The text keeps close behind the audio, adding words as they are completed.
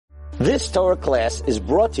This Torah class is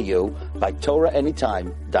brought to you by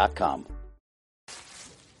TorahAnytime.com.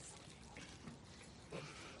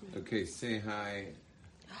 Okay, say hi.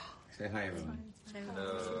 Say hi, everyone.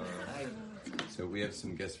 Hello. So we have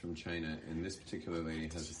some guests from China, and this particular lady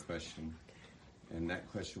has a question, and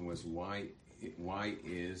that question was why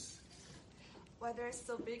is there's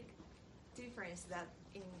so big difference that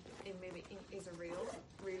in maybe in Israel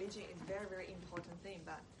religion is very, very important thing,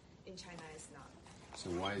 but in China it's not. So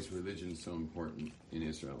why is religion so important in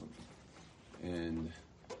Israel? And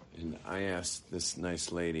I asked this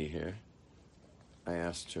nice lady here, I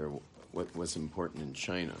asked her what was important in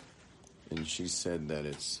China, and she said that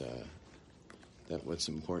it's that what's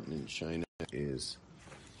important in China is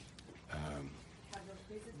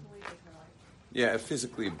a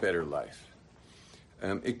physically better life.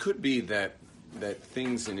 It could be that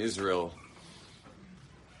things in Israel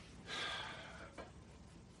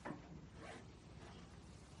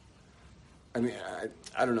I mean,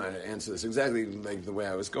 I don't know how to answer this exactly like the way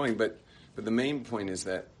I was going, but the main point is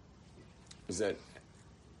that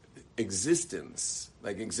existence,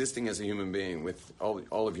 like existing as a human being with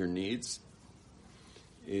all of your needs,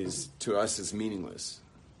 is to us is meaningless.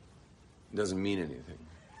 It doesn't mean anything.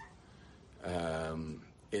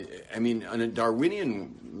 I mean, on a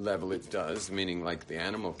Darwinian level, it does, meaning like the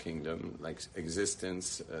animal kingdom, like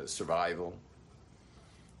existence, survival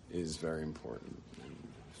is very important.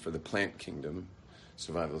 For the plant kingdom,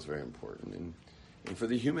 survival is very important, and for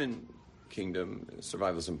the human kingdom,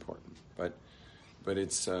 survival is important. But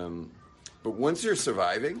it's but once you're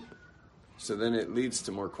surviving, so then it leads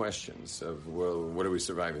to more questions of, well, what are we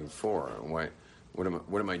surviving for? And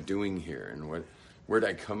what am I doing here? And where'd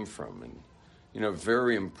I come from? And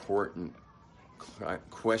very important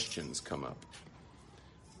questions come up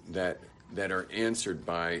that are answered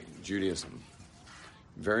by Judaism.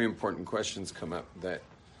 Very important questions come up that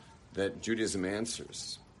Judaism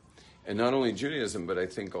answers. And not only Judaism, but I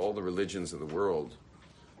think all the religions of the world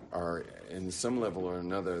are, in some level or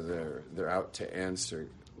another, they're out to answer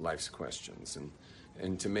life's questions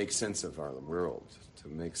and to make sense of our world, to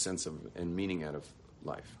make sense of and meaning out of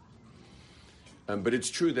life. But it's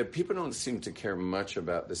true that people don't seem to care much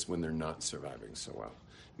about this when they're not surviving so well.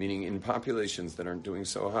 Meaning in populations that aren't doing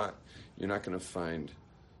so hot, you're not going to find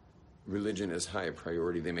religion as high a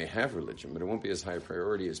priority. They may have religion, but it won't be as high a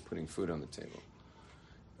priority as putting food on the table.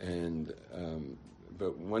 And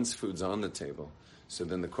but once food's on the table, so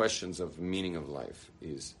then the questions of meaning of life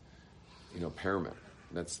is, paramount.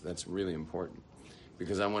 That's really important,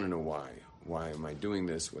 because I want to know why. Why am I doing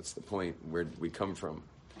this? What's the point? Where did we come from?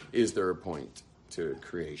 Is there a point to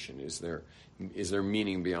creation? Is there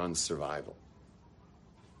meaning beyond survival?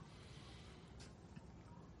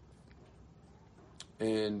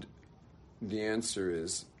 And the answer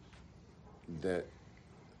is that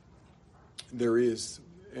there is,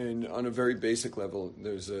 and on a very basic level,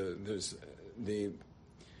 there's the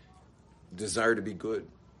desire to be good,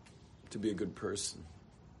 to be a good person.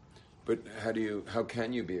 But how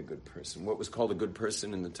can you be a good person? What was called a good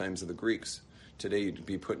person in the times of the Greeks, today you'd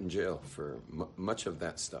be put in jail for much of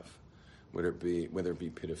that stuff, whether it be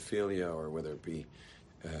pedophilia or whether it be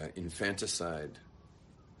infanticide.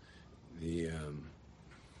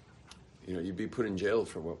 You'd be put in jail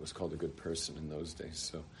for what was called a good person in those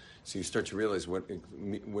days. So you start to realize what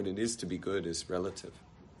it is to be good is relative.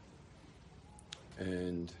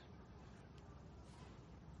 And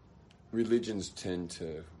religions tend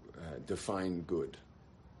to define good.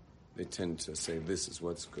 They tend to say this is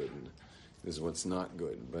what's good and this is what's not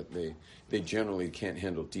good, but they generally can't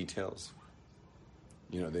handle details.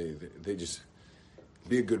 They just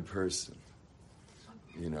be a good person.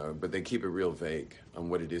 But they keep it real vague on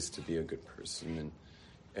what it is to be a good person,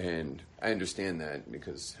 and I understand that,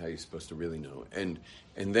 because how are you supposed to really know? And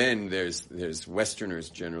then there's Westerners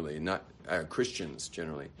generally, not Christians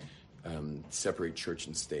generally, separate church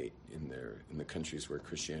and state in the countries where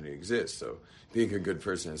Christianity exists. So being a good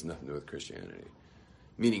person has nothing to do with Christianity,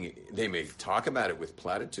 meaning they may talk about it with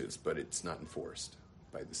platitudes, but it's not enforced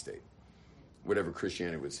by the state. Whatever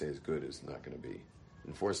Christianity would say is good is not going to be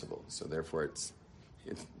enforceable. So therefore it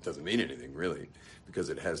doesn't mean anything, really, because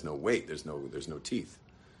it has no weight. There's no teeth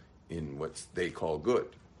in what they call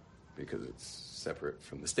good, because it's separate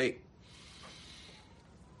from the state.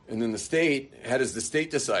 And then the state, how does the state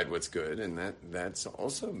decide what's good? And that's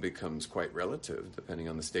also becomes quite relative depending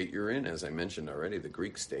on the state you're in. As I mentioned already, the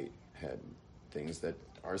Greek state had things that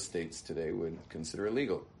our states today would consider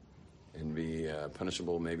illegal and be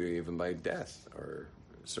punishable maybe even by death or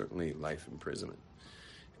certainly life imprisonment.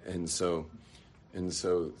 And so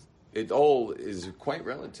it all is quite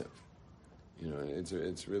relative.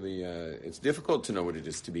 It's really it's difficult to know what it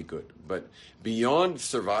is to be good. But beyond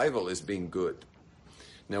survival is being good.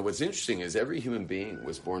 Now, what's interesting is every human being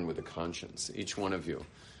was born with a conscience. Each one of you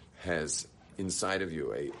has inside of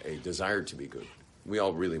you a desire to be good. We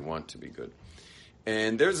all really want to be good.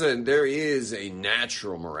 And there is a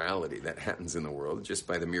natural morality that happens in the world just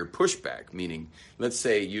by the mere pushback, meaning, let's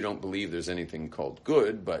say you don't believe there's anything called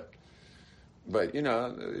good, but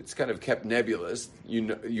it's kind of kept nebulous.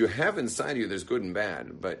 You have inside of you there's good and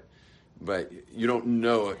bad, but you don't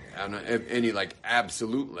know on any like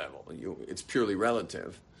absolute level. It's purely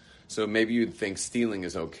relative. So maybe you'd think stealing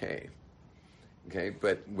is okay. Okay,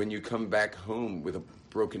 but when you come back home with a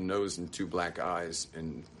broken nose and 2 black eyes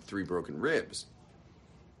and 3 broken ribs,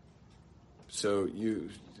 so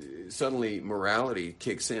suddenly morality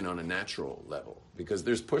kicks in on a natural level because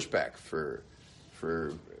there's pushback for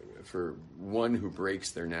one who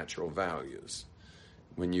breaks their natural values.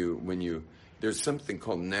 When you there's something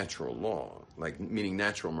called natural law, like meaning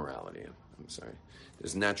natural morality. I'm sorry,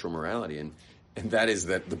 there's natural morality, and that is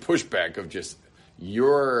that the pushback of just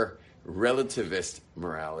your relativist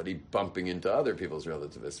morality bumping into other people's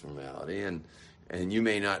relativist morality, and you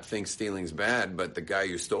may not think stealing's bad, but the guy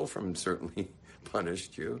you stole from certainly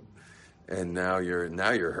punished you, and now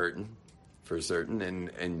you're hurting for certain,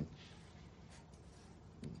 and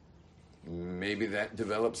maybe that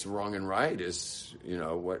develops wrong and right is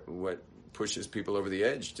what pushes people over the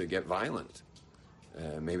edge to get violent.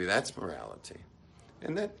 Maybe that's morality,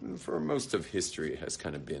 and that for most of history has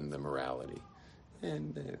kind of been the morality,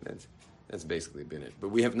 and that's basically been it. But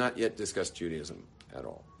we have not yet discussed Judaism at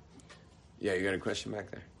all. Yeah, you got a question back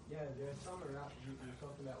there? Yeah, there's some around, you're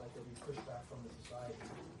talking about like there'll be pushback from the society.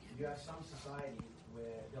 You have some societies where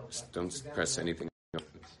they'll... Just don't press anything.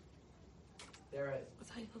 There are...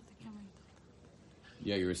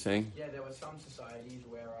 Yeah, you were saying? Yeah, there were some societies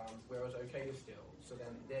where it was okay to steal. So then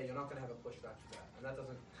there you're not going to have a pushback to that. And that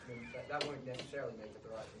doesn't... that won't necessarily make it the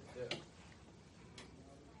right thing to do.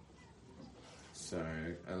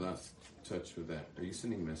 Sorry, I lost touch with that. Are you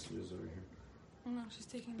sending messages over here? No, she's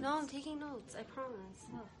taking notes. No, I'm taking notes. I promise.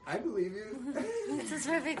 No. I believe you. This is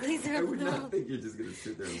perfectly zero. I would not think you're just going to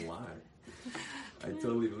sit there and lie. I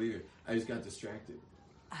totally believe you. I just got distracted.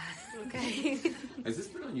 Okay. Has this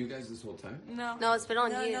been on you guys this whole time? No, it's been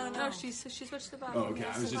on you. No, she switched the back. Oh, okay.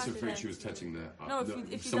 I was just afraid she was touching the... No,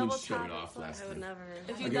 if you someone double shut tap it off it last I would time. never.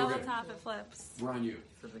 If you Okay, double okay. tap, it flips. We're on you.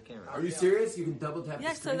 For the camera. Are you serious? You can double tap the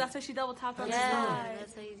Yes, so screen? that's why she double tapped on the Yeah, side.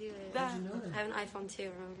 that's how you do it. That- I have an iPhone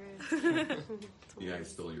too, remember? Yeah, I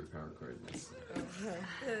stole your power cord. It's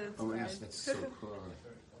Oh my fine. gosh, that's so cool.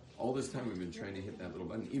 All this time we've been trying to hit that little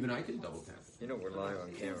button. Even I can double tap. We're live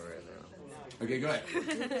on camera right now. Okay, go ahead. All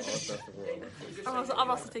across the world.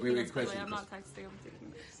 I'm also taking Wait, notes, by the way. question. I'm not texting, I'm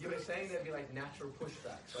taking notes. You were saying there'd be like natural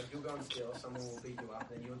pushbacks. Like you'll go and steal, someone will beat you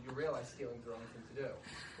up, and then you realize stealing's the wrong thing to do.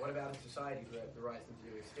 What about a society who the right thing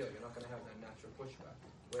to do is steal? You're not going to have that natural pushback.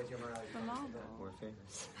 Where's your morality? The come from novel. then? More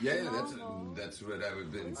famous. Yeah, that's what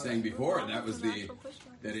I've been saying before. And that was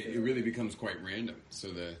that it really becomes quite random.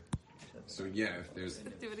 So yeah, if there's...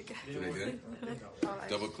 Do it again. Did I do it?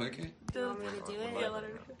 Double click it? Do you want me to do it? Yeah, let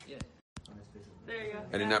her. There you go.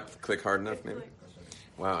 I did not click hard enough, maybe?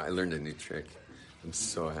 Wow, I learned a new trick. I'm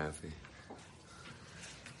so happy.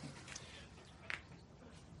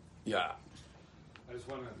 Yeah. I just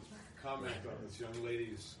want to comment on this young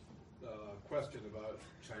lady's question about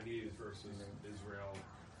Chinese versus Israel,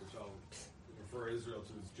 which I'll refer Israel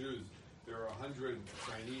to as Jews. There are 100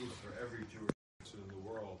 Chinese for every Jewish person in the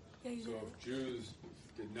world. Yeah, you So did. if Jews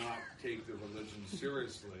did not take their religion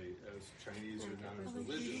seriously, as Chinese are not as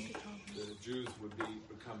religion, the Jews would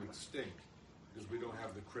become extinct because we don't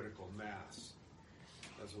have the critical mass.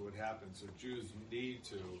 That's what would happen. So Jews need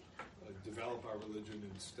to develop our religion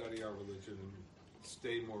and study our religion and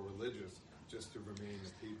stay more religious just to remain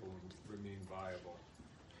a people and remain viable.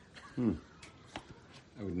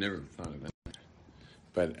 I would never have thought of that.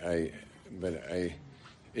 But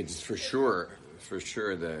it's for sure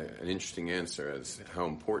an interesting answer as how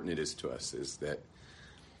important it is to us is that,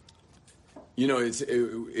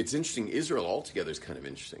 it's interesting. Israel altogether is kind of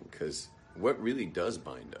interesting because what really does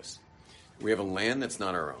bind us? We have a land that's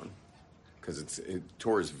not our own because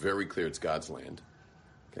Torah is very clear it's God's land.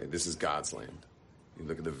 Okay, this is God's land. You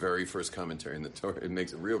look at the very first commentary in the Torah, it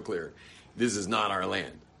makes it real clear. This is not our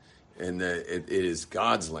land. And it is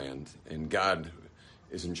God's land, and God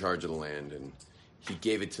is in charge of the land, and he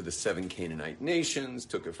gave it to the 7 Canaanite nations,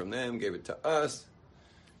 took it from them, gave it to us,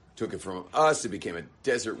 took it from us, it became a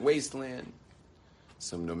desert wasteland.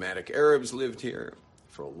 Some nomadic Arabs lived here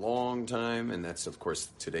for a long time, and that's, of course,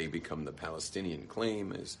 today become the Palestinian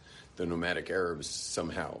claim, is the nomadic Arabs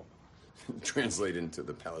somehow translate into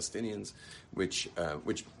the Palestinians, which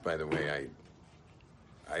by the way,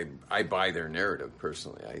 I buy their narrative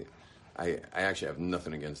personally. I actually have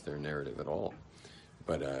nothing against their narrative at all,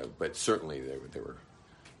 but certainly they were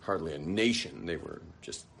hardly a nation. They were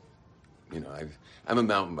just, I'm a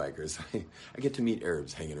mountain biker. So I get to meet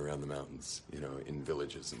Arabs hanging around the mountains, in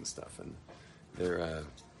villages and stuff, and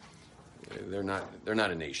they're not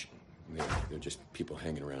a nation. They're just people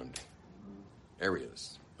hanging around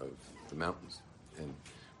areas of the mountains, and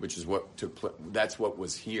which is what that's what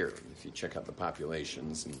was here. If you check out the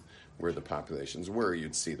populations and where the populations were,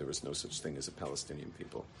 you'd see there was no such thing as a Palestinian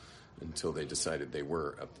people until they decided they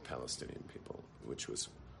were a Palestinian people, which was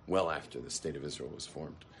well after the State of Israel was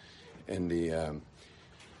formed. And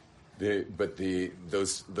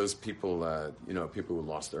those people, people who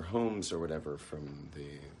lost their homes or whatever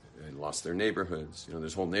and lost their neighborhoods.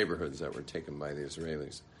 There's whole neighborhoods that were taken by the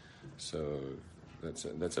Israelis. So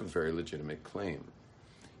that's a very legitimate claim.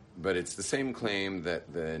 But it's the same claim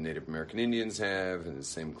that the Native American Indians have, and the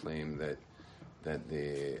same claim that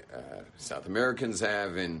the South Americans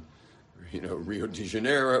have in Rio de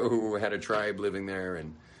Janeiro, who had a tribe living there,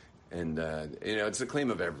 and it's the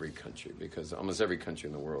claim of every country, because almost every country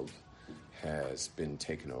in the world has been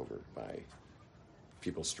taken over by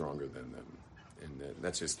people stronger than them, and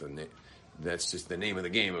that's just the name of the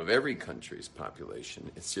game of every country's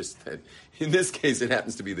population. It's just that in this case, it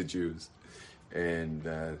happens to be the Jews, and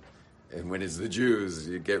when it's the Jews,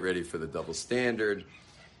 you get ready for the double standard,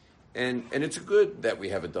 and it's good that we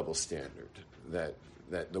have a double standard, that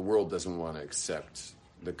the world doesn't want to accept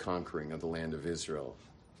the conquering of the land of Israel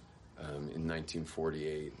in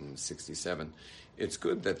 1948 and 67. It's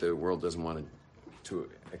good that the world doesn't want to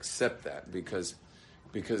accept that, because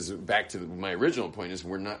back to my original point is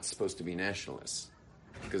we're not supposed to be nationalists,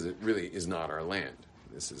 because it really is not our land.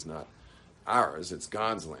 This is not ours. It's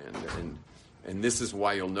God's land. And this is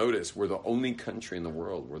why you'll notice we're the only country in the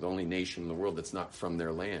world, we're the only nation in the world that's not from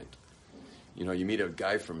their land. You meet a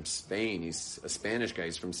guy from Spain, he's a Spanish guy,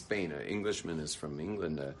 he's from Spain. An Englishman is from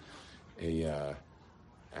England. A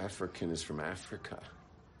African is from Africa.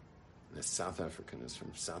 And a South African is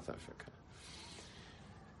from South Africa.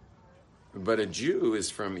 But a Jew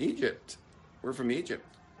is from Egypt. We're from Egypt.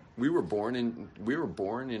 We were born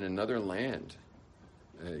in another land.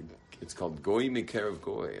 It's called Goy Mikerev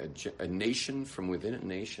Goy, a nation from within a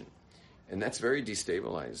nation. And that's very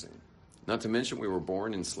destabilizing. Not to mention we were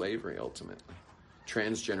born in slavery, ultimately.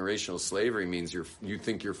 Transgenerational slavery means you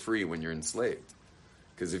think you're free when you're enslaved.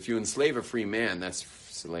 Because if you enslave a free man, that's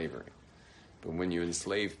slavery. But when you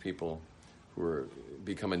enslave people who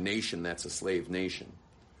become a nation, that's a slave nation.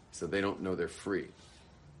 So they don't know they're free.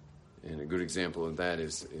 And a good example of that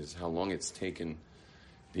is how long it's taken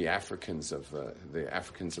the Africans of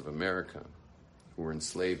America, who were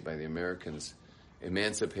enslaved by the Americans,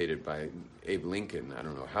 emancipated by Abe Lincoln, I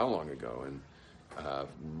don't know how long ago, and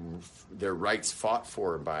their rights fought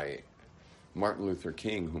for by Martin Luther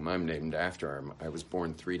King, whom I'm named after. I was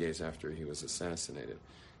born 3 days after he was assassinated,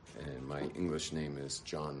 and my English name is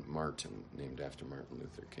John Martin, named after Martin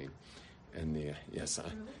Luther King. And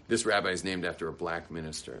this rabbi is named after a black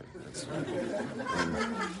minister.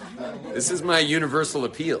 This is my universal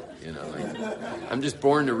appeal. I'm just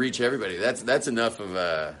born to reach everybody. That's enough of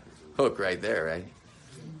a hook right there, right?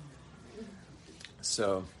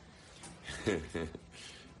 So,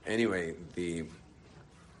 anyway,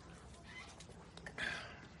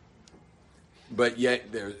 but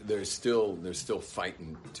yet they're still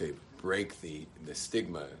fighting to break the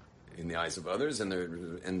stigma in the eyes of others,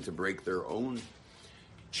 and to break their own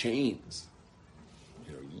chains.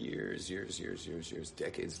 Years,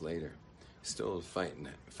 decades later, still fighting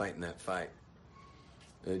that fight.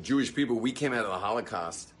 Jewish people, we came out of the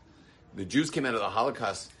Holocaust. The Jews came out of the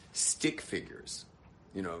Holocaust stick figures,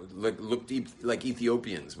 looked like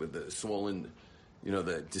Ethiopians with the swollen,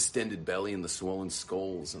 the distended belly and the swollen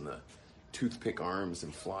skulls and the toothpick arms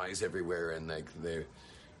and flies everywhere, and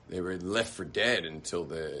they were left for dead until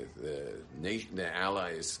the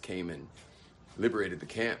Allies came and liberated the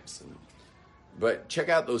camps. But check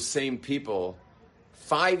out those same people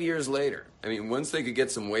 5 years later. I mean, once they could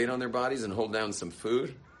get some weight on their bodies and hold down some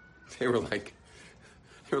food, they were like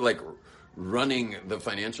running the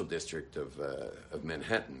financial district of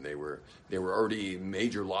Manhattan. They were already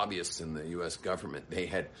major lobbyists in the U.S. government. They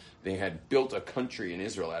had built a country in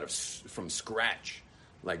Israel from scratch,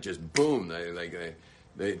 like just boom.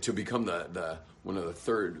 They to become the one of the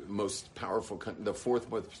third most powerful, the fourth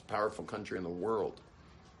most powerful country in the world,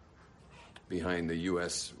 behind the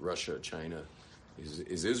U.S., Russia, China,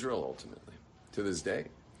 is Israel ultimately to this day,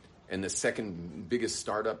 and the second biggest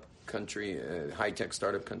startup country, high tech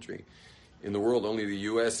startup country, in the world, only the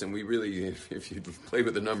U.S., and we really, if you play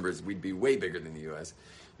with the numbers, we'd be way bigger than the U.S.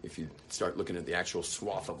 if you start looking at the actual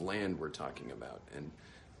swath of land we're talking about,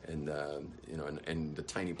 and the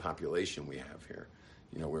tiny population we have here.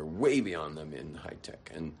 You know, we're way beyond them in high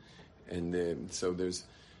tech, so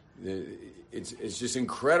it's just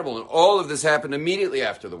incredible, and all of this happened immediately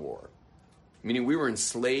after the war, meaning we were in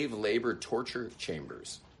slave labor torture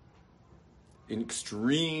chambers, in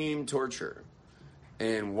extreme torture,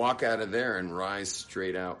 and walk out of there and rise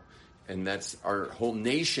straight out. And that's our whole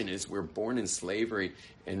nation is we're born in slavery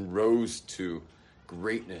and rose to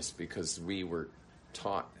greatness because we were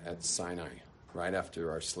taught at Sinai. Right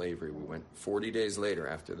after our slavery, we went 40 days later,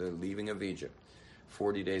 after the leaving of Egypt,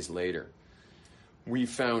 40 days later, we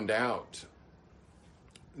found out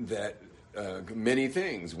that many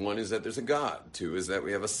things. One is that there's a God. Two is that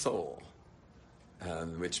we have a soul,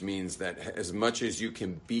 which means that as much as you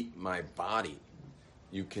can beat my body,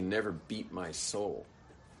 you can never beat my soul.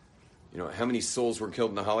 You know, how many souls were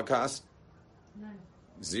killed in the Holocaust? None.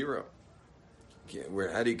 0.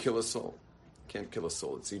 How do you kill a soul? Can't kill a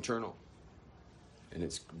soul. It's eternal. And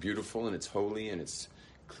it's beautiful, and it's holy, and it's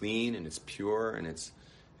clean, and it's pure, and it's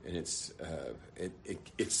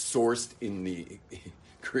sourced in the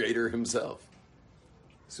Creator Himself.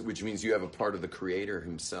 So, which means you have a part of the Creator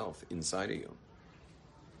Himself inside of you,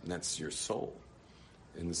 and that's your soul.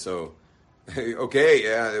 And so, okay,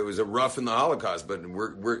 yeah, it was a rough in the Holocaust, but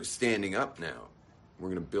we're standing up now. We're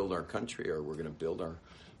going to build our country, or we're going to build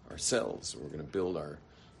ourselves. We're going to build our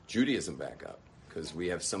Judaism back up. Because we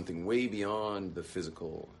have something way beyond the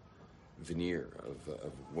physical veneer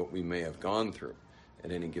of what we may have gone through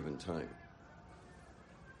at any given time.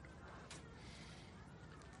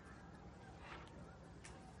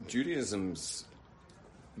 Judaism's,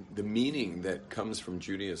 the meaning that comes from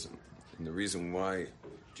Judaism, and the reason why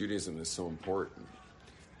Judaism is so important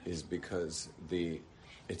is because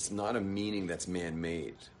it's not a meaning that's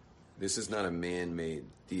man-made. This is not a man-made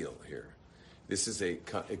deal here. This is it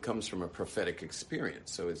comes from a prophetic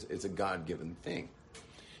experience, so it's a God-given thing.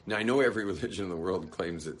 Now, I know every religion in the world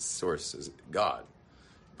claims its source is God,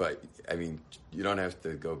 but, I mean, you don't have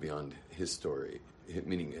to go beyond his story,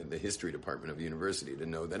 meaning the history department of the university, to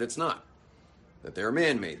know that it's not, that they're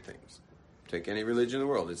man-made things. Take any religion in the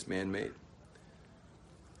world, it's man-made.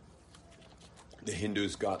 The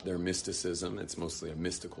Hindus got their mysticism. It's mostly a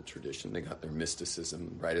mystical tradition. They got their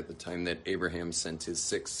mysticism right at the time that Abraham sent his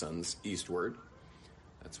 6 sons eastward.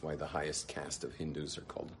 That's why the highest caste of Hindus are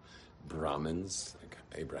called Brahmins, like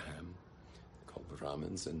Abraham. They're called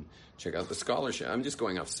Brahmins. And check out the scholarship. I'm just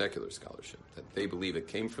going off secular scholarship. That they believe it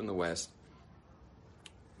came from the west,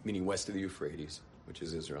 meaning west of the Euphrates, which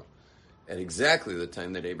is Israel, at exactly the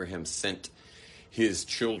time that Abraham sent his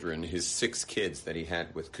children, his 6 kids that he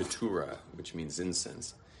had with Keturah, which means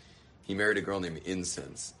incense. He married a girl named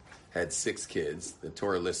Incense, had 6 kids. The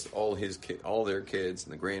Torah lists all their kids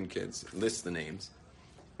and the grandkids, lists the names,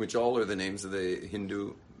 which all are the names of the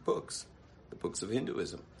Hindu books. The books of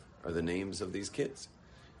Hinduism are the names of these kids.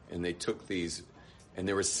 And they took these, and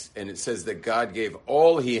it says that God gave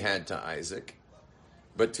all he had to Isaac,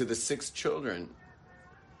 but to the 6 children,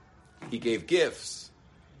 he gave gifts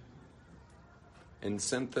and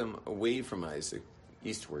sent them away from Isaac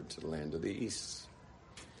eastward to the land of the east.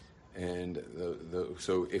 And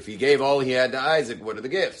so if he gave all he had to Isaac, what are the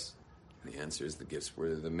gifts? And the answer is the gifts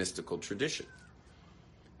were the mystical tradition.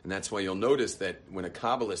 And that's why you'll notice that when a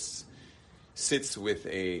Kabbalist sits with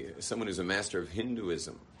someone who's a master of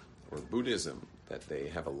Hinduism or Buddhism, that they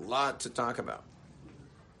have a lot to talk about.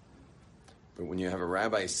 But when you have a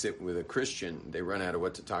rabbi sit with a Christian, they run out of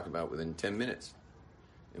what to talk about within 10 minutes.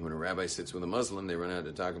 And when a rabbi sits with a Muslim, they run out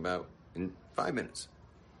to talk about in 5 minutes.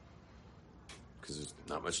 Because there's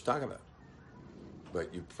not much to talk about.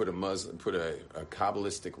 But you put a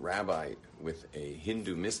Kabbalistic rabbi with a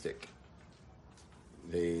Hindu mystic,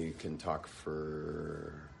 they can talk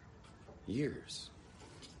for years.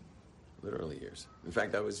 Literally years. In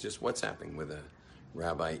fact, I was just WhatsApping with a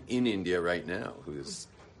rabbi in India right now who's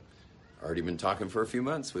already been talking for a few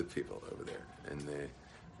months with people over there.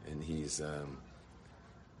 And he's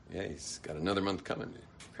got another month coming,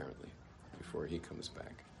 apparently, before he comes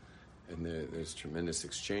back. And there's tremendous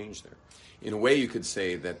exchange there. In a way, you could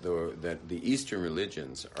say that the Eastern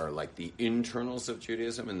religions are like the internals of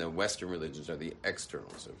Judaism, and the Western religions are the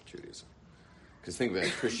externals of Judaism. Because think about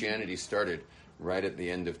it, Christianity started right at the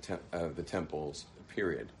end of the Temple's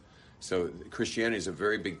period. So Christianity is a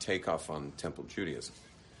very big takeoff on Temple Judaism.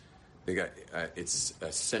 It's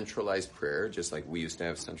a centralized prayer, just like we used to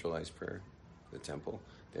have centralized prayer, the Temple.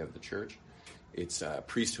 They have the church. It's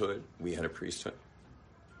priesthood. We had a priesthood.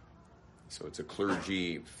 So it's a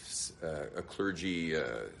clergy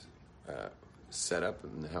setup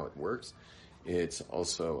and how it works. It's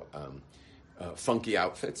also funky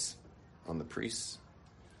outfits on the priests,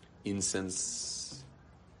 incense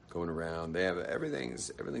going around. They have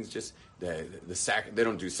everything's just they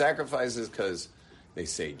don't do sacrifices because they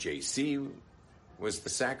say JC was the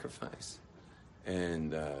sacrifice,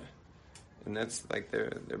 and that's like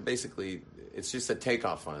they're basically, it's just a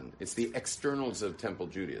takeoff on, it's the externals of temple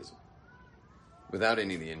Judaism without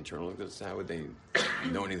any of the internals, because how would they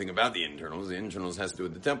know anything about the internals? The internals has to do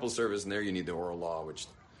with the temple service, and there you need the oral law, which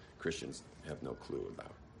Christians have no clue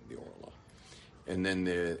about the oral law. And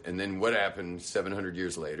then what happened 700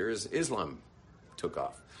 years later is Islam took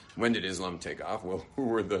off. When did Islam take off? Well, who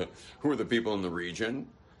were the people in the region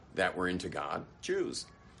that were into God? Jews.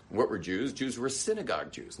 What were Jews? Jews were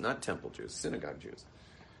synagogue Jews, not temple Jews, synagogue Jews,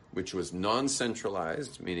 which was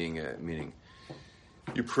non-centralized, meaning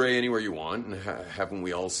you pray anywhere you want. And haven't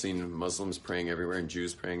we all seen Muslims praying everywhere and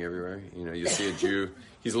Jews praying everywhere? You know, you see a Jew,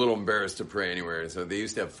 he's a little embarrassed to pray anywhere. So they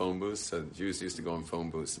used to have phone booths. So Jews used to go in phone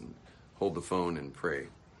booths and hold the phone and pray,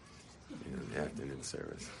 in the afternoon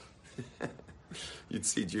service. You'd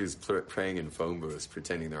see Jews praying in phone booths,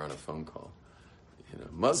 pretending they're on a phone call. You know,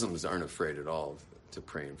 Muslims aren't afraid at all to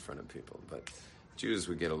pray in front of people, but Jews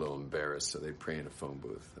would get a little embarrassed, so they'd pray in a phone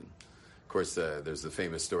booth. And of course, there's the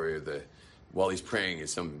famous story of while he's praying,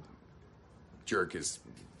 some jerk is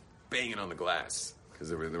banging on the glass, because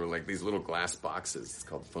there were like these little glass boxes. It's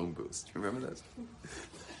called phone booths. Do you remember those?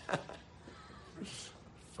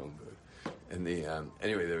 Phone booth. And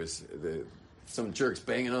anyway, there was some jerks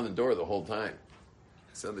banging on the door the whole time.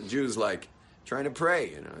 So the Jew's like trying to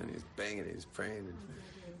pray, and he's banging, he's praying. And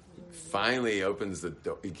finally, he opens the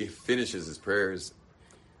door. He finishes his prayers,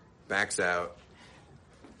 backs out,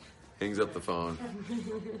 hangs up the phone,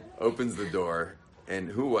 opens the door, and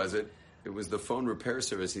who was it? It was the phone repair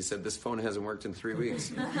service. He said, "This phone hasn't worked in 3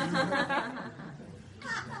 weeks."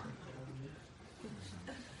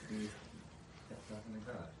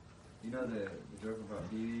 You know the joke about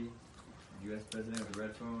Bibi, U.S. president with the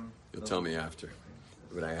red phone? You'll tell me after,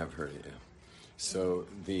 but I have heard it, yeah. So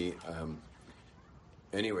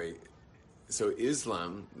anyway, so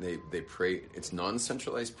Islam, they pray, it's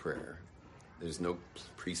non-centralized prayer. There's no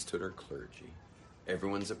priesthood or clergy.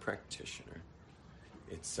 Everyone's a practitioner.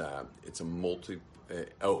 It's a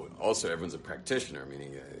also everyone's a practitioner,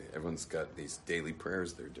 meaning everyone's got these daily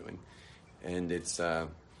prayers they're doing. And it's,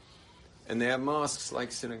 and they have mosques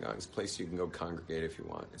like synagogues, a place you can go congregate if you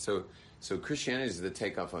want. So Christianity is the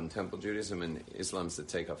takeoff on temple Judaism, and Islam's the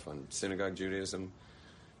takeoff on synagogue Judaism.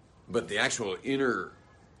 But the actual inner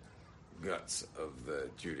guts of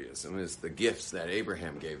the Judaism is the gifts that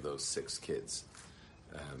Abraham gave those 6 kids.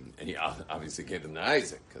 And he obviously gave them to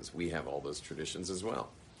Isaac, because we have all those traditions as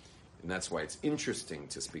well. And that's why it's interesting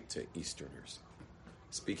to speak to Easterners.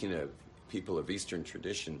 Speaking of people of Eastern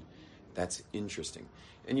tradition, that's interesting.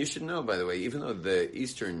 And you should know, by the way, even though the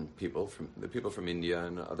Eastern people, the people from India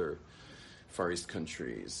and other Far East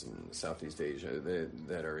countries and Southeast Asia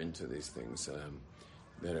that are into these things,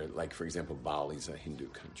 that are like, for example, Bali's a Hindu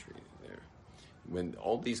country. When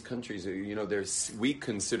all these countries, we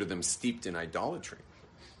consider them steeped in idolatry.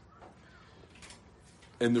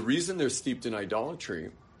 And the reason they're steeped in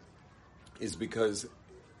idolatry is because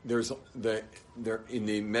they're in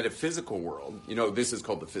the metaphysical world. This is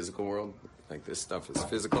called the physical world. Like, this stuff is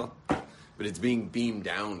physical, but it's being beamed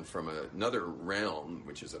down from another realm,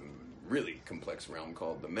 which is a really complex realm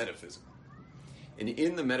called the metaphysical. And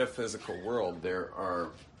in the metaphysical world, there are,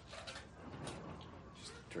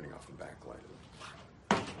 just turning off the backlight.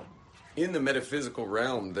 In the metaphysical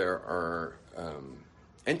realm, there are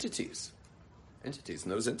entities, and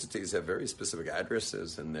those entities have very specific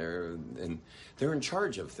addresses, and they're in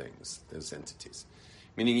charge of things. Those entities,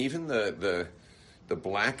 meaning even the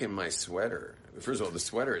black in my sweater. First of all, the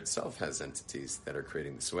sweater itself has entities that are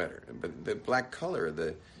creating the sweater, but the black color,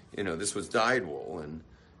 this was dyed wool, and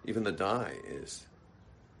even the dye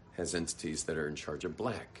has entities that are in charge of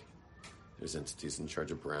black. There's entities in charge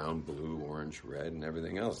of brown, blue, orange, red, and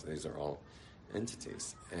everything else. These are all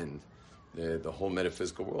entities. And the whole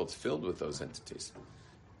metaphysical world is filled with those entities.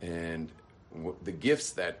 And the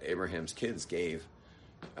gifts that Abraham's kids gave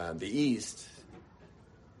the East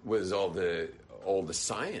was all the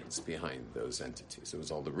science behind those entities. It was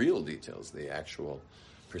all the real details, the actual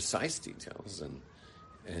precise details.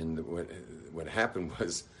 And what happened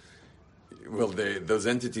was, those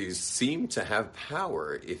entities seem to have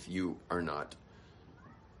power if you are not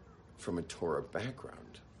from a Torah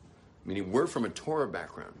background. Meaning, we're from a Torah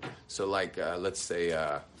background. So, like, let's say,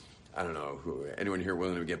 I don't know, anyone here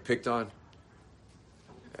willing to get picked on?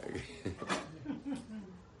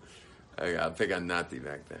 Okay, I'll pick on Nati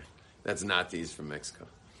back there. That's Nati's from Mexico.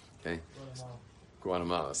 Okay?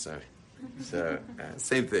 Guatemala, sorry. So,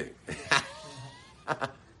 same thing.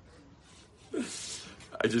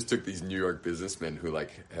 I just took these New York businessmen who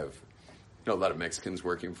have a lot of Mexicans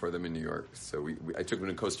working for them in New York. So I took them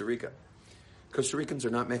to Costa Rica. Costa Ricans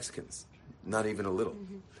are not Mexicans, not even a little.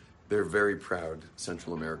 They're a very proud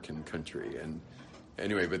Central American country. And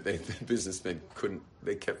anyway, but the businessmen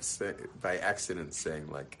they kept by accident saying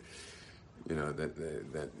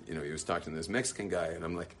that he was talking to this Mexican guy, and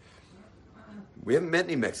I'm like, we haven't met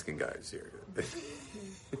any Mexican guys here.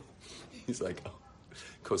 He's like, oh,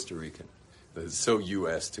 Costa Rican. It's so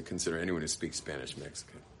U.S. to consider anyone who speaks Spanish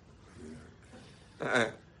Mexican.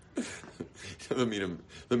 Let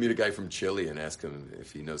meet a guy from Chile and ask him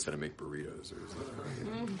if he knows how to make burritos or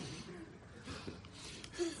something.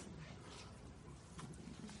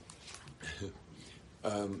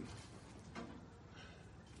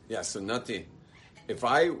 So Nati, if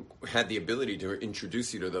I had the ability to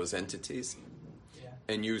introduce you to those entities,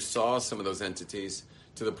 and you saw some of those entities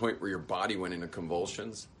to the point where your body went into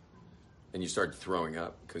convulsions, and you started throwing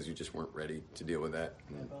up because you just weren't ready to deal with that.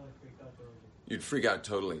 You'd freak out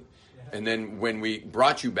totally. And then when we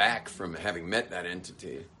brought you back from having met that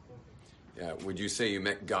entity, would you say you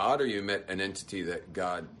met God or you met an entity that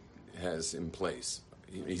God has in place?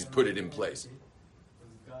 He's put it in place.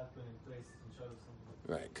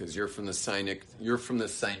 Right, because you're from the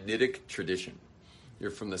Sinitic tradition.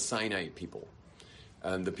 You're from the Sinai people.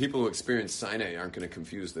 And the people who experience Sinai aren't going to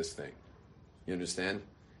confuse this thing. You understand?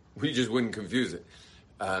 We just wouldn't confuse it.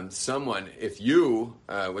 If you,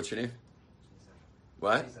 what's your name?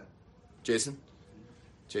 What? Jason?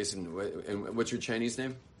 Jason, and what's your Chinese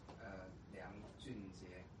name?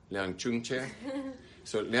 Liang Chungche.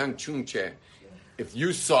 So Liang Chungche, if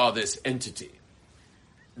you saw this entity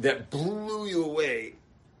that blew you away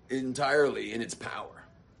entirely in its power,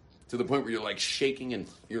 to the point where you're shaking and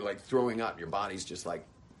you're throwing up, your body's just and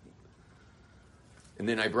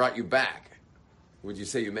then I brought you back, would you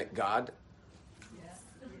say you met God? Yes.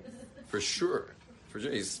 For sure.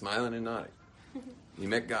 He's smiling and nodding. You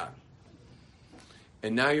met God.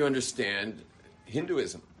 And now you understand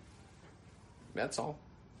Hinduism. That's all.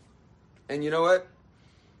 And you know what?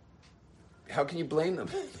 How can you blame them?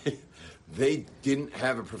 They didn't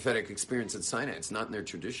have a prophetic experience at Sinai. It's not in their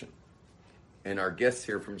tradition. And our guests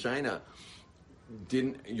here from China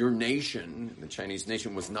your nation, the Chinese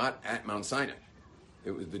nation, was not at Mount Sinai.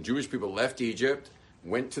 It was the Jewish people left Egypt,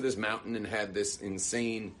 went to this mountain and had this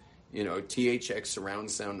insane, THX surround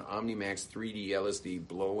sound, Omnimax 3D LSD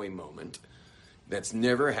blow-away moment that's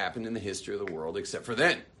never happened in the history of the world except for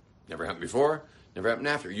then. Never happened before, never happened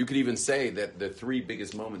after. You could even say that the three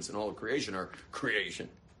biggest moments in all of creation are creation,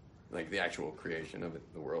 like the actual creation of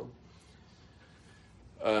the world.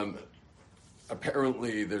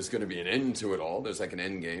 Apparently, there's going to be an end to it all. There's an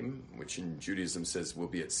end game, which in Judaism says we'll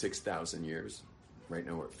be at 6,000 years. Right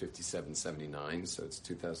now we're at 5779, so it's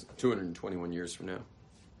 221 years from now,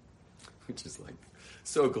 which is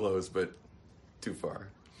so close, but too far.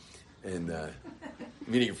 And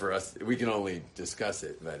meaning for us, we can only discuss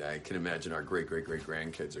it, but I can imagine our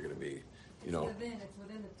great-great-great-grandkids are going to be, It's within the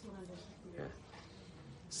 250 years. Yeah.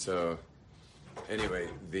 So, anyway,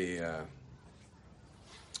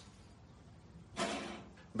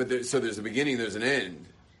 so there's a beginning, there's an end.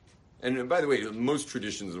 And by the way, most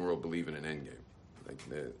traditions in the world believe in an end game.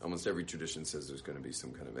 Almost every tradition says there's going to be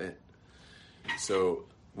some kind of end. So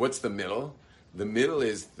what's the middle? The middle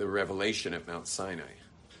is the revelation at Mount Sinai.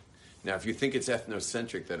 Now, if you think it's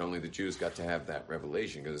ethnocentric that only the Jews got to have that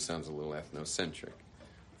revelation, because it sounds a little ethnocentric,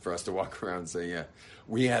 for us to walk around and say, yeah,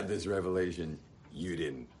 we had this revelation, you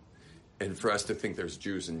didn't. And for us to think there's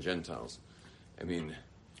Jews and Gentiles. I mean,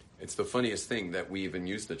 it's the funniest thing that we even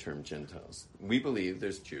use the term Gentiles. We believe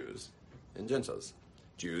there's Jews and Gentiles.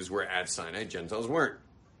 Jews were at Sinai, Gentiles weren't.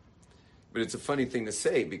 But it's a funny thing to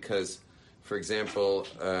say because, for example,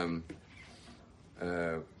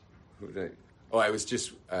 I was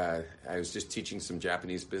just teaching some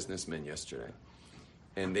Japanese businessmen yesterday,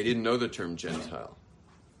 and they didn't know the term Gentile,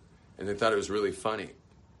 and they thought it was really funny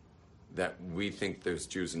that we think there's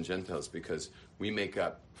Jews and Gentiles because we make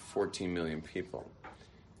up 14 million people,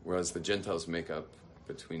 whereas the Gentiles make up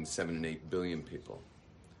between 7 and 8 billion people.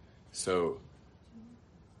 So,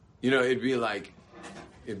 it'd be like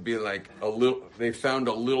they found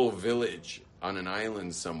a little village on an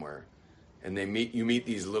island somewhere, and you meet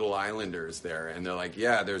these little islanders there, and they're like,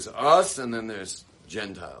 yeah, there's us, and then there's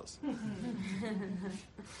Gentiles.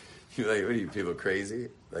 You're like, what are you people crazy?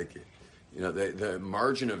 You know, the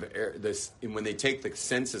margin of error, when they take the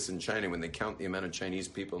census in China, when they count the amount of Chinese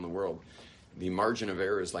people in the world, the margin of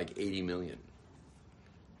error is like 80 million.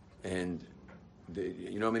 And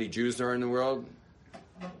you know how many Jews there are in the world?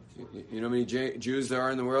 You know how many Jews there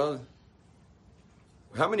are in the world?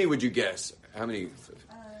 How many would you guess? How many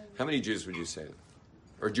Jews would you say?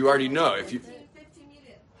 Or do you already know? If you 50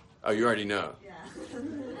 million. Oh, you already know. Yeah.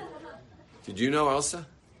 Did you know, Elsa?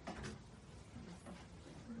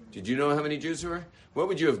 Did you know how many Jews there were? What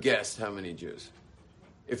would you have guessed? How many Jews?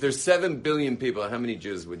 If there's 7 billion people, how many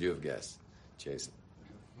Jews would you have guessed, Jason?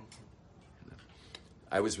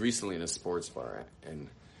 I was recently in a sports bar, and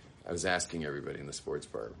I was asking everybody in the sports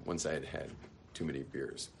bar once I had had too many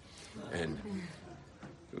beers, and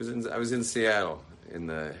I was in Seattle in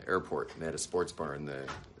the airport, and they had a sports bar in the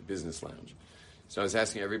business lounge. So I was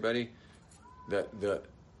asking everybody that the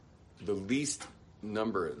least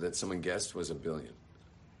number that someone guessed was 1 billion.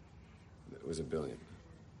 It was 1 billion.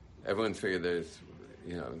 Everyone figured there's,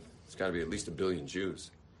 it's got to be at least 1 billion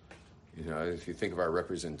Jews. If you think of our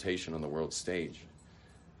representation on the world stage,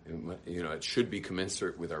 it should be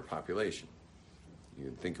commensurate with our population.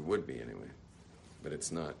 You'd think it would be anyway, but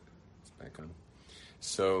it's not. It's back on.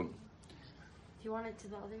 So. Do you want it to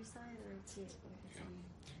the other side or to?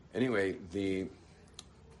 Anyway,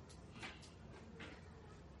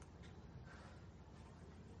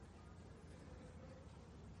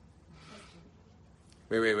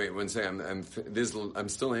 Wait, 1 second. I'm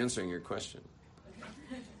still answering your question.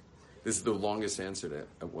 This is the longest answer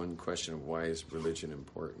to one question of why is religion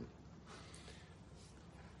important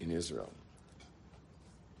in Israel.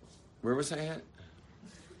 Where was I at?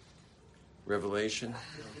 Revelation.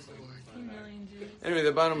 Anyway,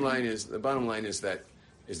 the bottom line is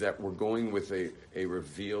that we're going with a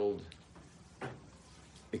revealed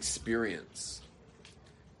experience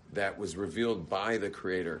that was revealed by the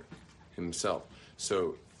Creator himself.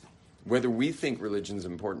 So whether we think religion is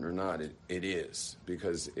important or not, it is.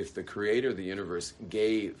 Because if the Creator of the universe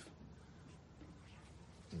gave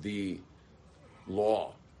the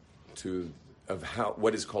law of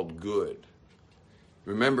what is called good,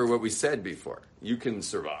 remember what we said before. You can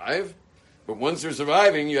survive, but once you're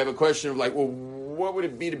surviving, you have a question of like, well, what would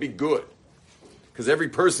it be to be good? Because every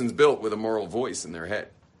person's built with a moral voice in their head.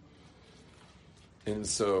 And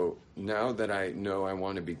so now that I know I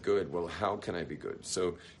want to be good, well, how can I be good?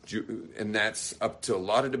 So, and that's up to a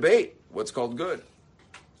lot of debate, what's called good.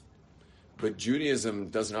 But Judaism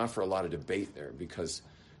doesn't offer a lot of debate there because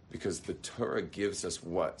the Torah gives us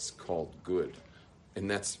what's called good. And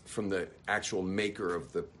that's from the actual maker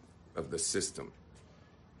of the system.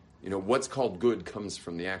 What's called good comes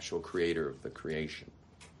from the actual creator of the creation.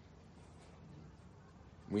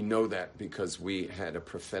 We know that because we had a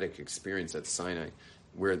prophetic experience at Sinai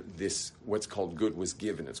where what's called good was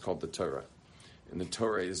given. It's called the Torah. And the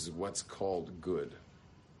Torah is what's called good.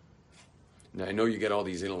 Now, I know you get all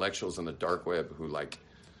these intellectuals on the dark web who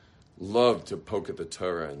love to poke at the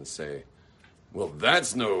Torah and say, well,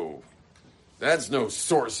 that's no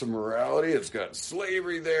source of morality. It's got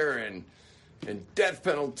slavery there and death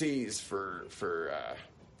penalties for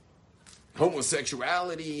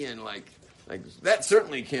homosexuality and that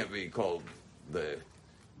certainly can't be called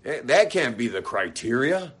that can't be the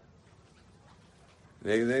criteria.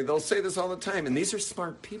 They'll say this all the time, and these are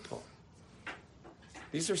smart people.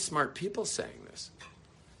 These are smart people saying this.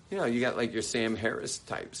 You got your Sam Harris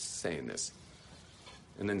types saying this,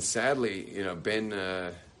 and then sadly,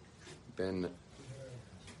 Ben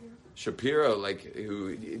Shapiro,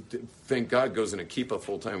 who thank God goes in a kippah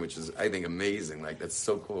full time, which is I think amazing. That's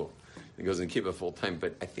so cool. He goes in kippah full time,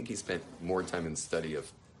 but I think he spent more time in study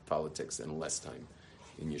of politics and less time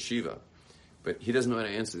in yeshiva. But he doesn't know how to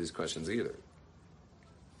answer these questions either.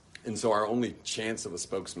 And so our only chance of a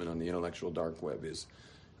spokesman on the intellectual dark web is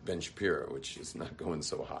Ben Shapiro, which is not going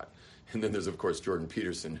so hot. And then there's, of course, Jordan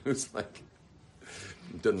Peterson, who's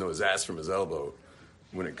doesn't know his ass from his elbow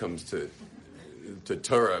when it comes to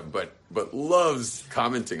Torah, but loves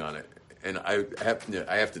commenting on it. And I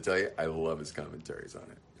have to tell you, I love his commentaries on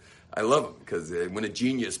it. I love him because when a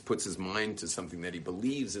genius puts his mind to something that he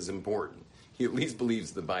believes is important, he at least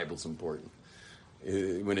believes the Bible's important.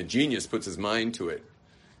 When a genius puts his mind to it,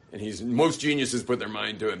 and most geniuses put their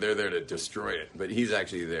mind to it, they're there to destroy it. But he's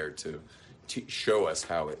actually there to show us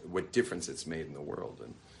what difference it's made in the world.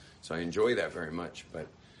 And so I enjoy that very much. But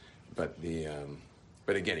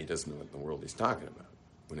again, he doesn't know what in the world he's talking about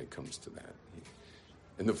when it comes to that.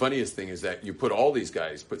 And the funniest thing is that you put all these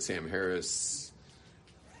guys, put Sam Harris,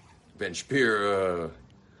 Ben Shapiro,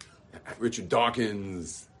 Richard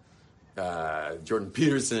Dawkins, Jordan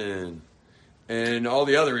Peterson, and all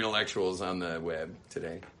the other intellectuals on the web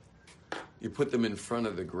today. you put them in front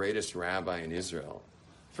of the greatest rabbi in Israel.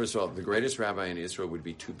 First of all, the greatest rabbi in Israel would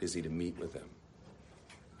be too busy to meet with them.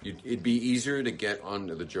 It'd be easier to get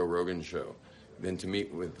onto the Joe Rogan show than to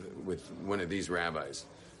meet with one of these rabbis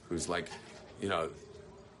who's like,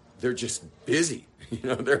 they're just busy.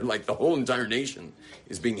 They're like the whole entire nation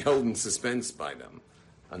is being held in suspense by them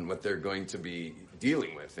on what they're going to be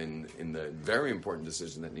dealing with in the very important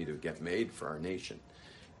decisions that need to get made for our nation.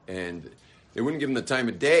 And they wouldn't give them the time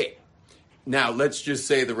of day. Now, let's just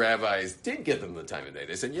say the rabbis did give them the time of day.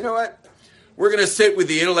 They said, you know what? We're going to sit with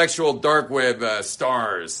the intellectual dark web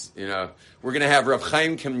stars. We're going to have Rav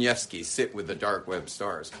Chaim Kanievsky sit with the dark web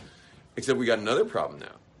stars. Except we got another problem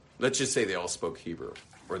now. Let's just say they all spoke Hebrew,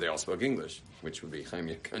 or they all spoke English, which would be Chaim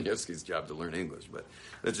Kanievsky's job to learn English. But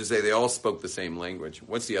let's just say they all spoke the same language.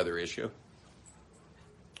 What's the other issue?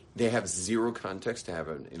 They have zero context to have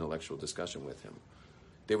an intellectual discussion with him.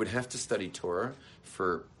 They would have to study Torah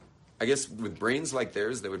for, I guess, with brains like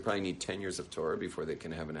theirs, they would probably need 10 years of Torah before they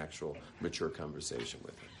can have an actual mature conversation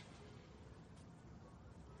with him.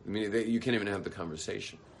 I mean, you can't even have the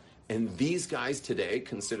conversation. And these guys today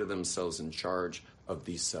consider themselves in charge of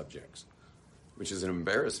these subjects, which is an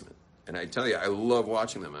embarrassment. And I tell you, I love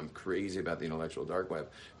watching them. I'm crazy about the intellectual dark web.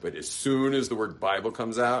 But as soon as the word Bible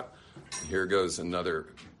comes out, here goes another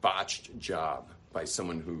botched job by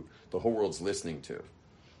someone who the whole world's listening to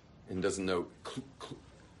and doesn't know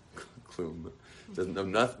Klum. Doesn't know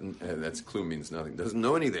nothing. That's Klum means nothing. Doesn't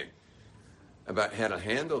know anything about how to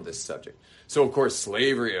handle this subject. So, of course,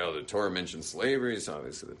 slavery, the Torah mentions slavery, so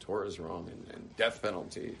obviously the Torah is wrong, and death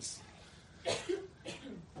penalties,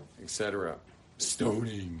 etc.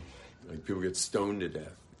 Stoning. Like, people get stoned to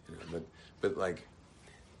death. But like,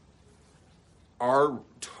 our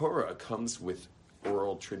Torah comes with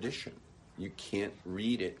oral tradition. You can't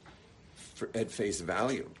read it at face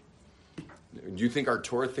value. Do you think our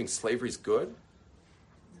Torah thinks slavery is good?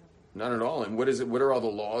 Not at all. And what is it? What are all the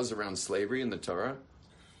laws around slavery in the Torah?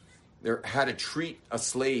 They're how to treat a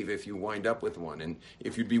slave if you wind up with one. And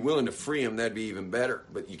if you'd be willing to free him, that'd be even better.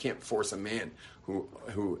 But you can't force a man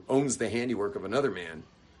who owns the handiwork of another man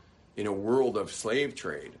in a world of slave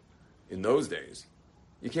trade in those days.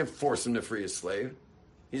 You can't force him to free a slave.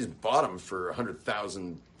 He just bought him for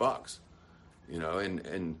 $100,000,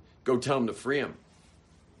 and go tell him to free him.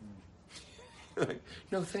 Like,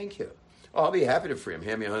 no, thank you. Oh, I'll be happy to free him.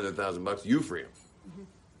 Hand me $100,000. You free him,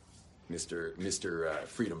 Mr.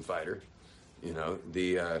 Freedom Fighter.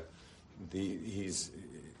 It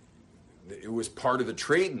was part of the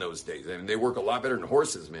trade in those days. I mean, they work a lot better than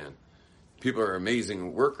horses, man. People are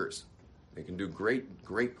amazing workers. They can do great,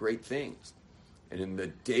 great, great things. And in the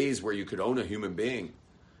days where you could own a human being,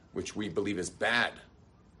 which we believe is bad,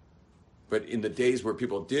 but in the days where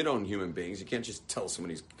people did own human beings, you can't just tell someone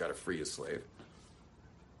he's got to free a slave.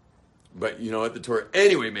 But you know what? The Torah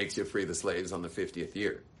anyway makes you free the slaves on the 50th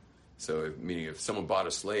year. So, meaning if someone bought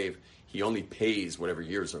a slave, he only pays whatever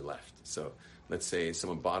years are left. So, let's say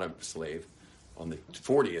someone bought a slave on the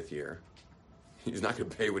 40th year. He's not going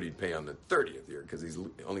to pay what he'd pay on the 30th year because he's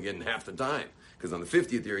only getting half the time. Because on the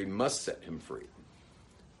 50th year, he must set him free.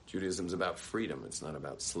 Judaism's about freedom. It's not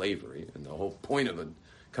about slavery. And the whole point of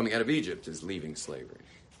coming out of Egypt is leaving slavery.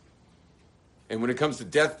 And when it comes to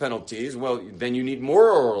death penalties, well, then you need more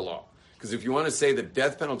oral law. Because if you want to say that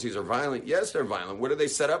death penalties are violent, yes, they're violent. What are they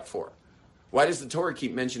set up for? Why does the Torah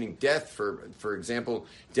keep mentioning death? For example,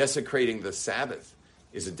 desecrating the Sabbath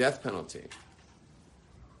is a death penalty.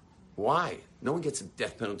 Why? No one gets a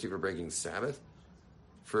death penalty for breaking the Sabbath.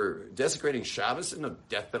 For desecrating Shabbos, there's no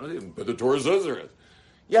death penalty, but the Torah says there is.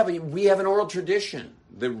 Yeah, but we have an oral tradition.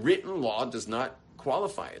 The written law does not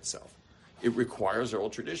qualify itself. It requires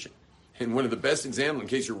oral tradition. And one of the best examples, in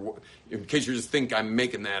case you just think I'm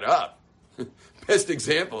making that up, best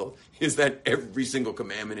example is that every single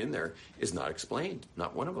commandment in there is not explained.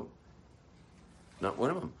 Not one of them. Not one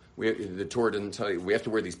of them. The Torah doesn't tell you. We have to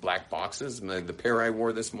wear these black boxes. The pair I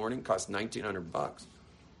wore this morning cost $1,900.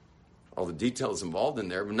 All the details involved in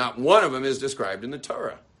there, but not one of them is described in the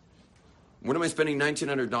Torah. What am I spending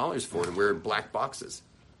 $1,900 for to wear black boxes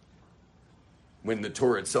when the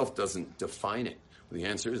Torah itself doesn't define it? Well, the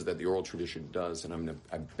answer is that the oral tradition does, and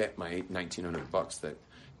I bet my $1,900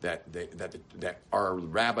 that our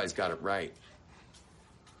rabbis got it right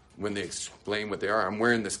when they explain what they are. I'm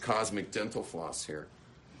wearing this cosmic dental floss here.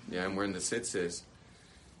 Yeah, I'm wearing the tzitzis.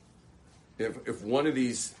 If one of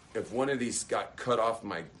these got cut off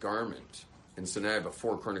my garment, and so now I have a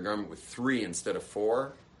 4-corner garment with 3 instead of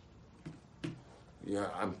 4, yeah,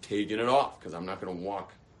 I'm taking it off because I'm not going to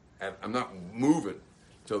walk. I'm not moving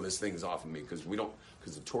until this thing's off of me because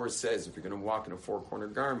the Torah says if you're going to walk in a 4-corner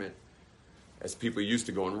garment, as people used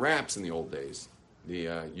to go in wraps in the old days. You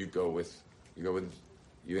have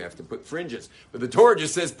to put fringes. But the Torah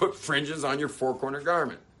just says put fringes on your four-corner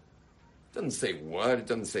garment. It doesn't say what. It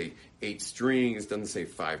doesn't say 8 strings. It doesn't say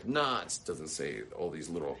 5 knots. It doesn't say all these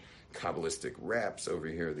little Kabbalistic wraps over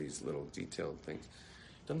here, these little detailed things.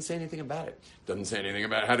 It doesn't say anything about it. It doesn't say anything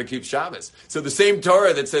about how to keep Shabbos. So the same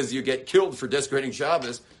Torah that says you get killed for desecrating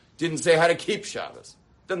Shabbos didn't say how to keep Shabbos.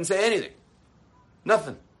 It doesn't say anything.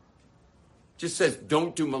 Nothing. Just says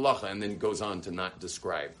don't do malacha and then goes on to not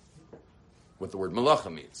describe what the word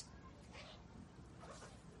malacha means.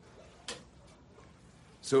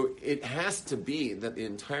 So it has to be that the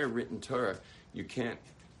entire written Torah, the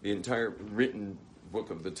entire written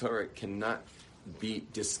book of the Torah cannot be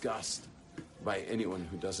discussed by anyone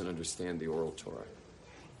who doesn't understand the oral Torah.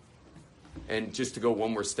 And just to go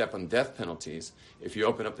one more step on death penalties, if you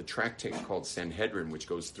open up the tractate called Sanhedrin, which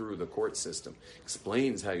goes through the court system,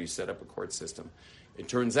 explains how you set up a court system, it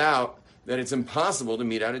turns out that it's impossible to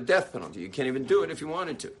mete out a death penalty. You can't even do it if you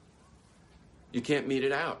wanted to. You can't mete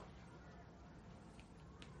it out.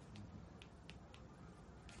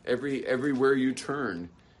 Everywhere you turn,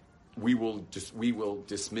 we will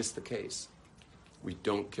dismiss the case. We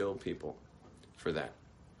don't kill people for that.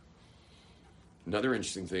 Another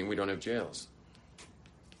interesting thing, we don't have jails.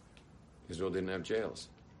 Israel didn't have jails.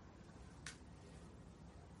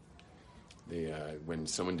 When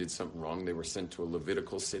someone did something wrong, they were sent to a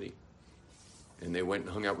Levitical city. And they went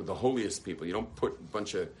and hung out with the holiest people. You don't put a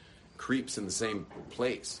bunch of creeps in the same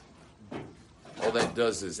place. All that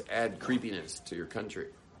does is add creepiness to your country.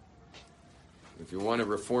 If you want to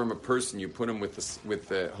reform a person, you put them with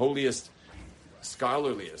the holiest,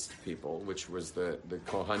 scholarliest people, which was the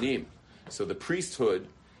Kohanim. So the priesthood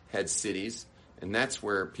had cities, and that's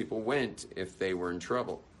where people went if they were in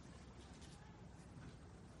trouble.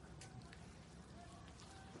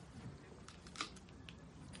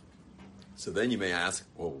 So then you may ask,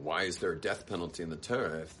 well, why is there a death penalty in the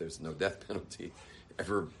Torah if there's no death penalty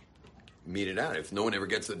ever meted out? If no one ever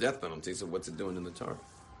gets the death penalty, so what's it doing in the Torah?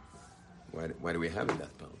 Why do we have a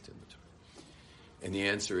death penalty in the Torah? And the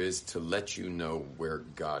answer is to let you know where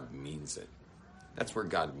God means it. That's where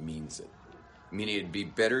God means it. Meaning it'd be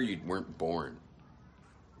better you weren't born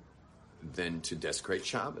than to desecrate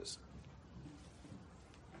Shabbos.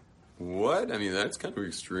 What? I mean, that's kind of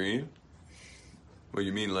extreme. Well,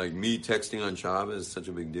 you mean like me texting on Shabbos is such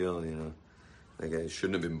a big deal, you know? Like I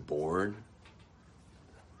shouldn't have been born?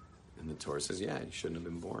 And the Torah says, yeah, you shouldn't have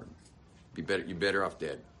been born. You're better off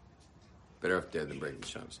dead. Better off dead than breaking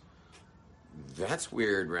Shabbos. That's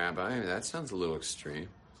weird, Rabbi. That sounds a little extreme.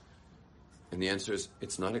 And the answer is,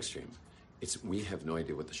 it's not extreme. We have no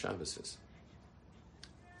idea what the Shabbos is.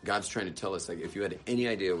 God's trying to tell us, like, if you had any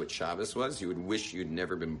idea what Shabbos was, you would wish you'd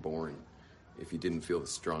never been born if you didn't feel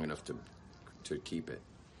strong enough to keep it.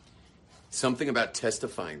 Something about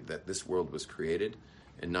testifying that this world was created,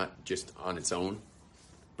 and not just on its own,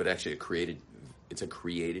 but actually it's a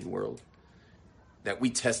created world. That we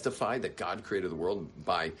testify that God created the world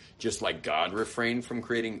by, just like God refrained from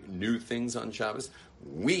creating new things on Shabbos,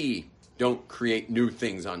 we don't create new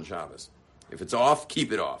things on Shabbos. If it's off,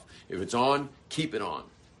 keep it off. If it's on, keep it on.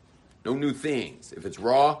 No new things. If it's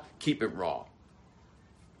raw, keep it raw.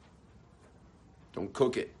 Don't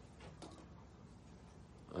cook it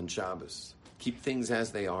on Shabbos. Keep things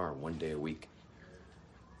as they are, one day a week.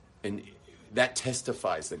 And that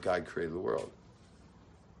testifies that God created the world.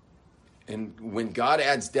 And when God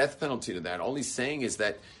adds death penalty to that, all he's saying is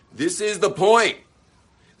that this is the point.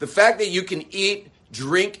 The fact that you can eat,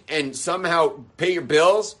 drink, and somehow pay your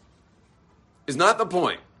bills is not the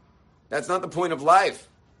point. That's not the point of life.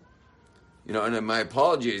 You know, and my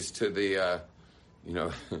apologies to the,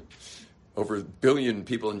 over 1 billion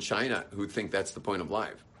people in China who think that's the point of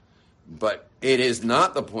life. But it is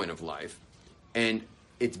not the point of life, and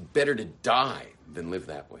it's better to die than live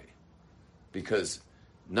that way. Because,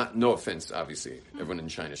 no offense, obviously, everyone in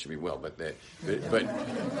China should be well, but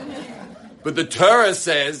the Torah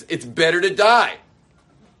says it's better to die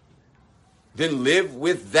than live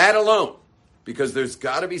with that alone. Because there's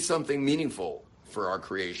got to be something meaningful for our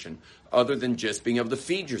creation other than just being able to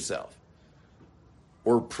feed yourself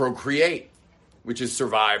or procreate, which is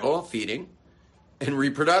survival, feeding, and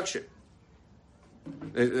reproduction.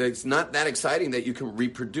 It's not that exciting that you can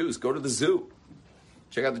reproduce. Go to the zoo.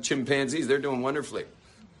 Check out the chimpanzees. They're doing wonderfully.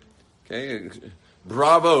 Okay?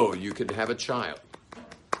 Bravo, you could have a child.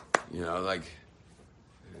 You know, like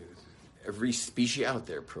every species out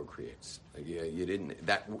there procreates. Like, you didn't.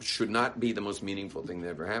 That should not be the most meaningful thing that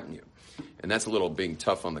ever happened to you. And that's a little being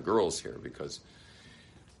tough on the girls here, because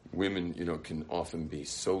women, can often be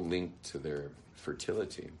so linked to their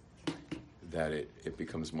fertility that it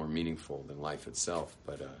becomes more meaningful than life itself.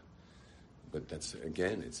 But that's,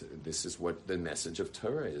 again, this is what the message of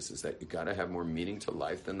Torah is that you got to have more meaning to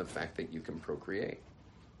life than the fact that you can procreate.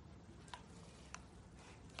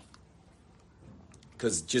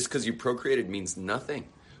 Because just because you procreated means nothing.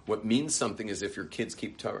 What means something is if your kids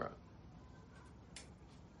keep Torah.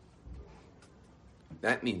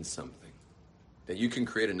 That means something. That you can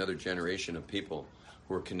create another generation of people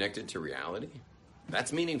who are connected to reality.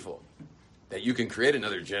 That's meaningful. That you can create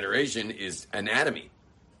another generation is anatomy.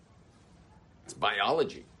 It's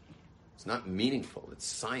biology. It's not meaningful. It's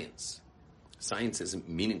science. Science isn't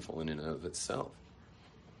meaningful in and of itself.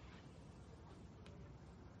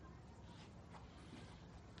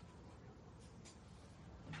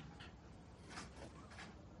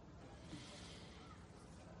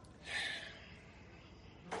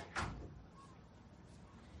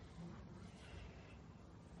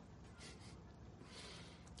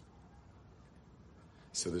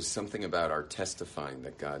 So there's something about our testifying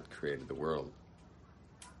that God created the world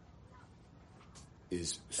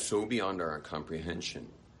is so beyond our comprehension.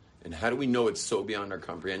 And how do we know it's so beyond our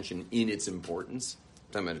comprehension in its importance?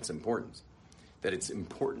 I'm talking about its importance. That its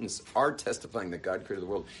importance, our testifying that God created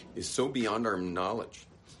the world, is so beyond our knowledge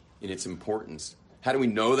in its importance. How do we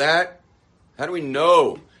know that? How do we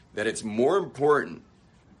know that it's more important,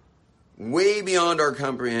 way beyond our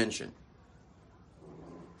comprehension,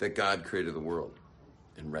 that God created the world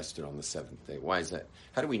and rested on the seventh day? Why is that?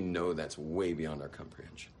 How do we know that's way beyond our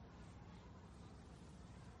comprehension?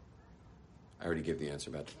 I already gave the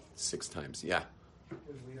answer about 6 times. Yeah?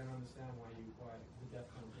 Because we don't understand why the death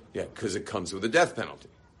penalty. Yeah, because it comes with a death penalty.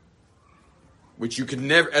 Which you can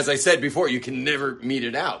never, as I said before, you can never mete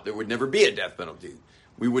it out. There would never be a death penalty.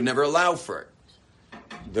 We would never allow for it.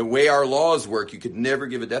 The way our laws work, you could never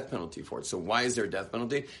give a death penalty for it. So why is there a death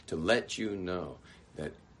penalty? To let you know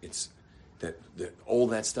that it's that all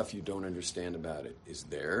that stuff you don't understand about it is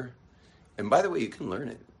there. And by the way, you can learn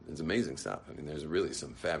it. It's amazing stuff. I mean, there's really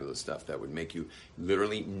some fabulous stuff that would make you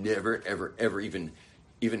literally never, ever, ever even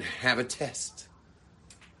have a test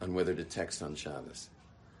on whether to text on Shabbos.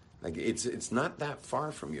 Like, it's not that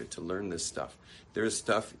far from you to learn this stuff. There's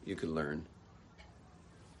stuff you could learn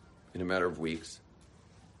in a matter of weeks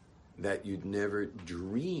that you'd never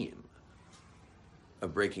dream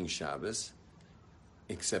of breaking Shabbos,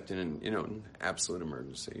 except in an absolute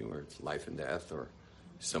emergency where it's life and death or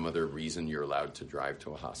some other reason you're allowed to drive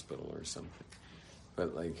to a hospital or something.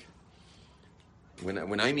 But like,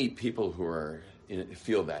 when I meet people who are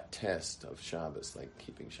feel that test of Shabbos, like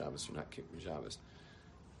keeping Shabbos or not keeping Shabbos,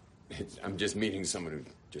 I'm just meeting someone who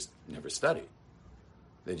just never studied.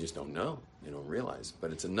 They just don't know. They don't realize.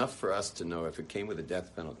 But it's enough for us to know if it came with a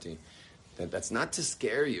death penalty, that's not to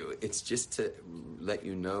scare you. It's just to let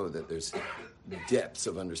you know that there's depths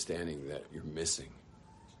of understanding that you're missing.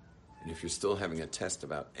 And if you're still having a test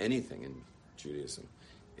about anything in Judaism,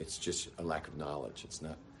 it's just a lack of knowledge. It's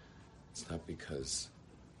not because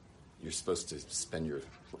you're supposed to spend your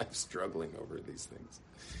life struggling over these things.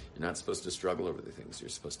 You're not supposed to struggle over the things. You're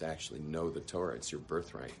supposed to actually know the Torah. It's your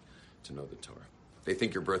birthright to know the Torah. They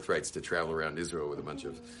think your birthright's to travel around Israel with a bunch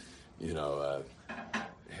of,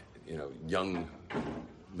 young,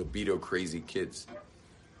 libido crazy kids.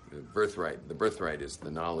 The birthright is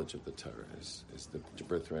the knowledge of the Torah, is the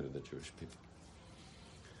birthright of the Jewish people.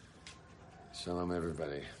 Shalom,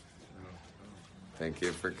 everybody. Thank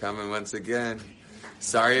you for coming once again.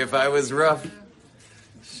 Sorry if I was rough.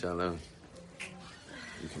 Shalom.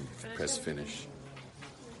 You can press finish.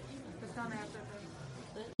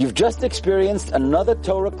 You've just experienced another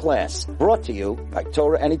Torah class brought to you by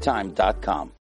TorahAnytime.com.